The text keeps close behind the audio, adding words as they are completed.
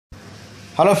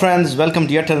Hello friends, welcome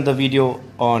to yet another video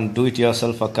on do it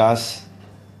yourself for cars.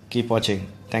 Keep watching.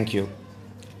 Thank you.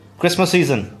 Christmas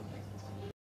season.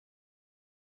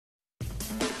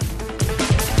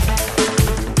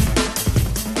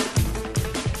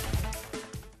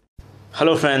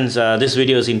 Hello friends, this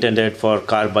video is intended for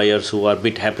car buyers who are a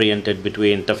bit apprehended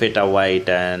between Taffeta white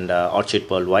and Orchid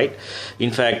pearl white.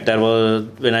 In fact,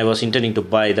 when I was intending to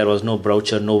buy, there was no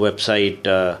brochure, no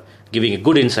website giving a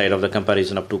good insight of the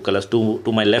comparison of two colors. To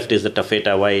my left is the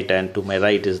Taffeta white and to my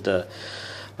right is the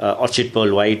Orchid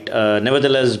pearl white.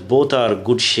 Nevertheless, both are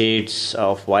good shades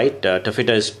of white.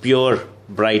 Taffeta is pure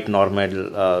bright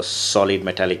normal solid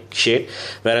metallic shade,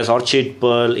 whereas Orchid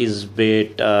pearl is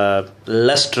bit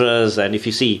lustrous, and if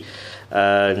you see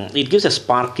it gives a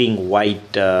sparkling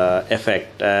white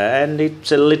effect, and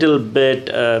it's a little bit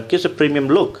gives a premium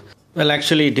look. Well,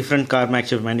 actually different car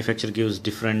manufacturer gives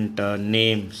different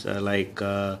names, in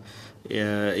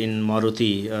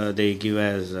Maruti they give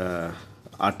as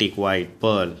Arctic white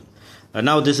pearl.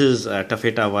 Now this is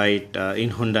Taffeta white in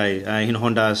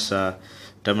Honda's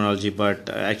terminology, but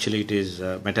actually it is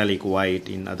metallic white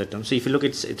in other terms. So if you look,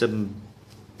 it's a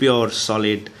pure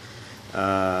solid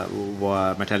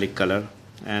metallic color,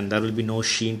 and there will be no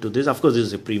sheen to this. Of course, this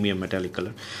is a premium metallic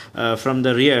color. From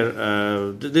the rear,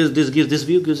 this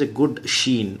view gives a good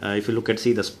sheen. If you look at,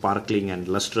 see the sparkling and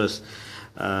lustrous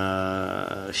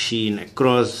sheen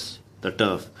across the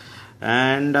turf,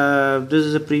 and this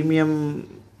is a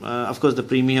premium. Of course, the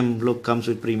premium look comes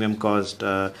with premium cost.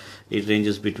 It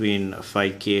ranges between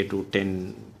 5k to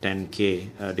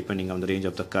 10k depending on the range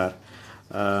of the car.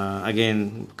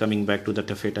 Again, coming back to the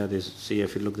Taffeta, see,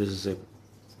 if you look, this is a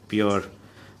pure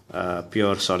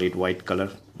solid white color.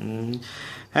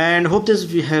 And hope this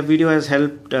video has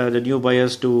helped the new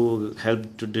buyers to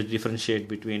differentiate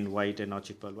between white and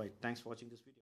Orchid pearl white. Thanks for watching this video.